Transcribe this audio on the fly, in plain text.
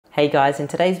Hey guys, in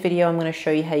today's video I'm going to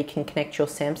show you how you can connect your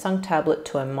Samsung tablet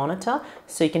to a monitor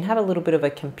so you can have a little bit of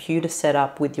a computer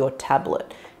setup with your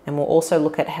tablet. And we'll also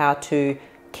look at how to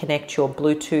connect your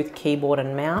Bluetooth keyboard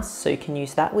and mouse so you can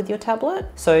use that with your tablet.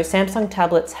 So Samsung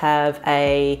tablets have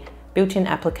a built-in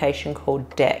application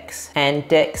called DeX, and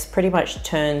DeX pretty much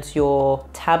turns your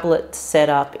tablet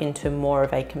setup into more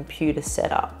of a computer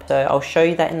setup. So I'll show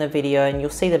you that in the video, and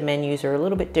you'll see the menus are a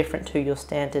little bit different to your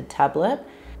standard tablet.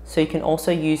 So you can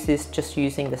also use this just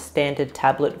using the standard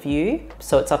tablet view.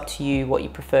 So it's up to you what you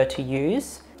prefer to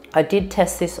use. I did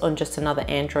test this on just another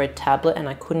Android tablet and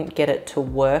I couldn't get it to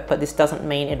work, but this doesn't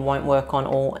mean it won't work on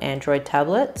all Android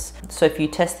tablets. So if you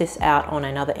test this out on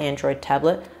another Android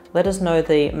tablet, let us know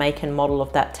the make and model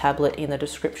of that tablet in the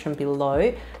description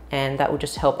below, and that will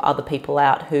just help other people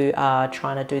out who are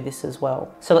trying to do this as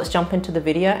well. So let's jump into the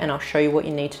video and I'll show you what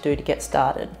you need to do to get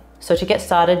started. So to get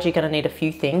started, you're going to need a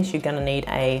few things. You're going to need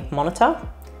a monitor,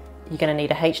 you're going to need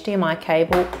a HDMI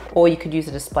cable, or you could use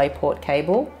a DisplayPort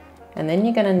cable. And then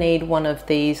you're going to need one of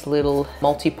these little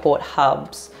multi-port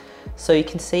hubs. So you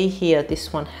can see here,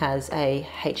 this one has a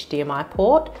HDMI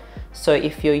port. So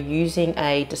if you're using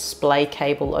a display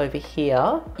cable over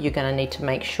here, you're going to need to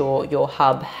make sure your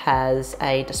hub has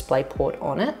a display port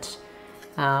on it.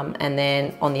 And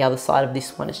then on the other side of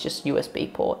this one is just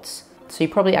USB ports. So you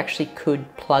probably actually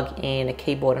could plug in a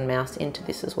keyboard and mouse into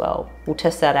this as well. We'll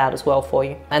test that out as well for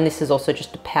you. And this is also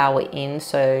just a power in,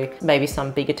 so maybe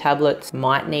some bigger tablets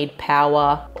might need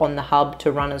power on the hub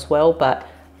to run as well, but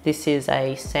this is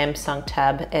a Samsung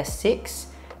Tab S6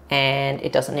 and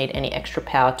it doesn't need any extra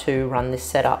power to run this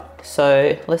setup.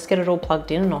 So let's get it all plugged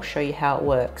in and I'll show you how it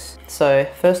works. So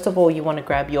first of all, you want to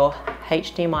grab your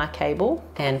HDMI cable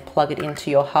and plug it into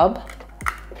your hub.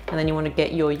 And then you want to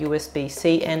get your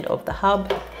USB-C end of the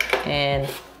hub and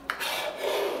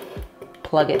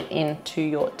plug it into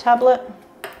your tablet.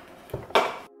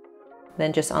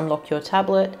 Then just unlock your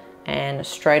tablet and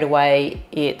straight away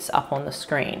it's up on the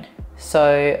screen.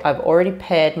 So I've already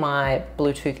paired my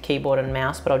Bluetooth keyboard and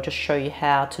mouse, but I'll just show you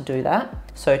how to do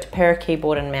that. So to pair a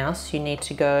keyboard and mouse, you need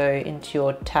to go into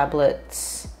your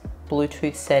tablet's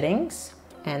Bluetooth settings,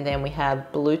 and then we have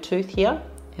Bluetooth here,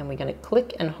 and we're going to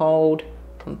click and hold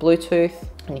on Bluetooth,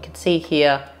 and you can see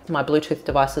here my Bluetooth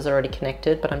device is already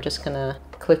connected, but I'm just going to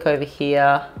click over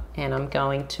here and I'm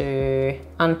going to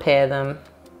unpair them.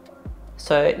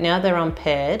 So now they're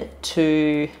unpaired.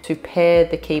 To pair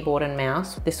the keyboard and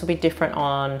mouse, this will be different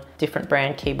on different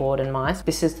brand keyboard and mice.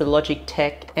 This is the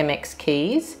Logitech MX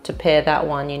keys. To pair that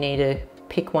one, you need to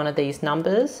pick one of these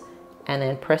numbers and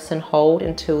then press and hold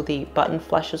until the button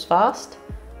flashes fast.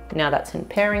 Now that's in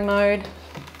pairing mode.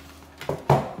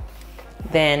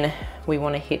 Then we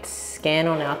want to hit scan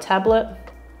on our tablet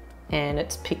and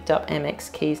it's picked up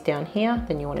MX keys down here.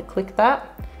 Then you want to click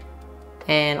that,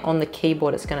 and on the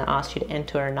keyboard it's going to ask you to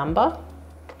enter a number.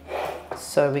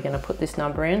 So we're going to put this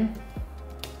number in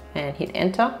and hit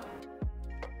enter.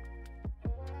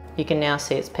 You can now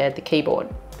see it's paired the keyboard.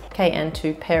 Okay, and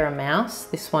to pair a mouse,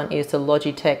 this one is the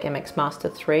Logitech MX Master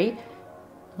 3.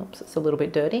 Oops, it's a little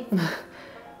bit dirty.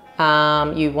 I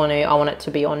want it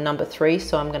to be on number 3,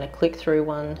 so I'm going to click through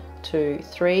 1, 2,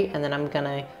 3, and then I'm going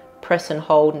to press and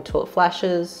hold until it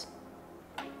flashes.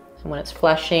 And when it's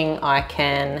flashing, I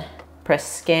can press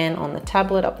scan on the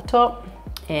tablet up the top,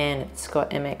 and it's got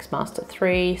MX Master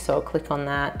 3, so I'll click on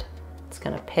that. It's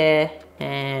going to pair,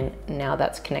 and now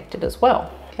that's connected as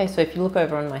well. Okay, so if you look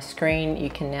over on my screen, you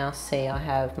can now see I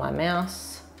have my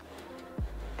mouse,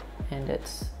 and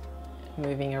it's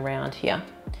moving around here.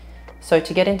 So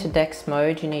to get into DeX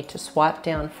mode, you need to swipe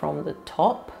down from the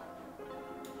top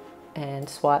and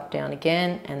swipe down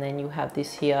again, and then you have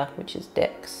this here, which is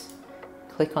DeX.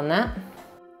 Click on that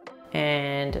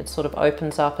and it sort of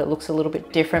opens up. It looks a little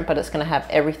bit different, but it's going to have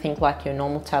everything like your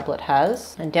normal tablet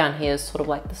has. And down here is sort of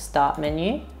like the start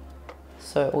menu.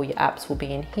 So all your apps will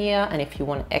be in here, and if you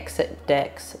want to exit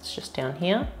DeX, it's just down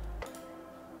here.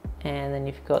 And then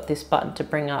you've got this button to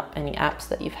bring up any apps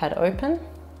that you've had open.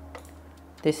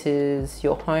 This is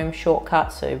your home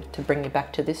shortcut, so to bring you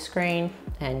back to this screen,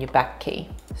 and your back key.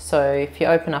 So if you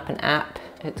open up an app,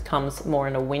 it comes more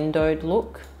in a windowed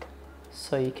look.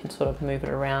 So you can sort of move it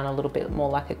around a little bit more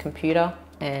like a computer,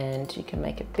 and you can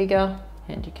make it bigger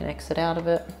and you can exit out of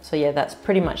it. So yeah, that's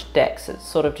pretty much DeX. It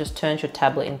sort of just turns your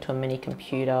tablet into a mini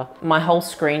computer. My whole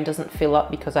screen doesn't fill up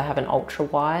because I have an ultra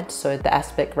wide, so the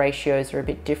aspect ratios are a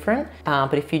bit different.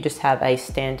 But if you just have a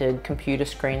standard computer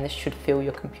screen, this should fill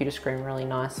your computer screen really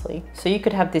nicely. So you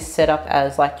could have this set up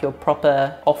as like your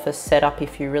proper office setup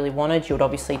if you really wanted. You would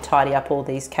obviously tidy up all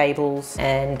these cables,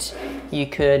 and you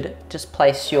could just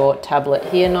place your tablet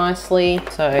here nicely.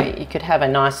 So you could have a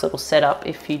nice little setup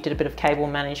if you did a bit of cable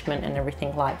management and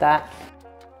everything like that.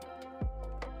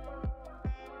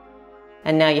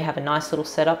 And now you have a nice little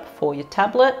setup for your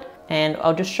tablet. And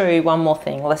I'll just show you one more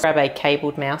thing. Let's grab a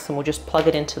cabled mouse and we'll just plug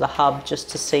it into the hub just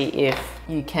to see if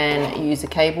you can use a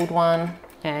cabled one.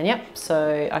 And yep,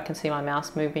 so I can see my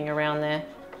mouse moving around there.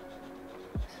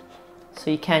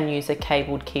 So you can use a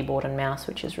cabled keyboard and mouse,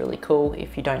 which is really cool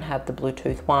if you don't have the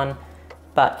Bluetooth one.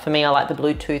 But for me, I like the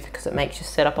Bluetooth because it makes your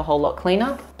setup a whole lot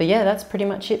cleaner. But yeah, that's pretty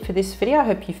much it for this video. I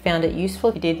hope you found it useful.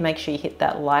 If you did, make sure you hit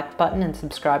that like button and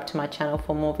subscribe to my channel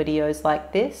for more videos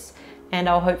like this. And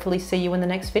I'll hopefully see you in the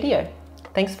next video.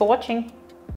 Thanks for watching.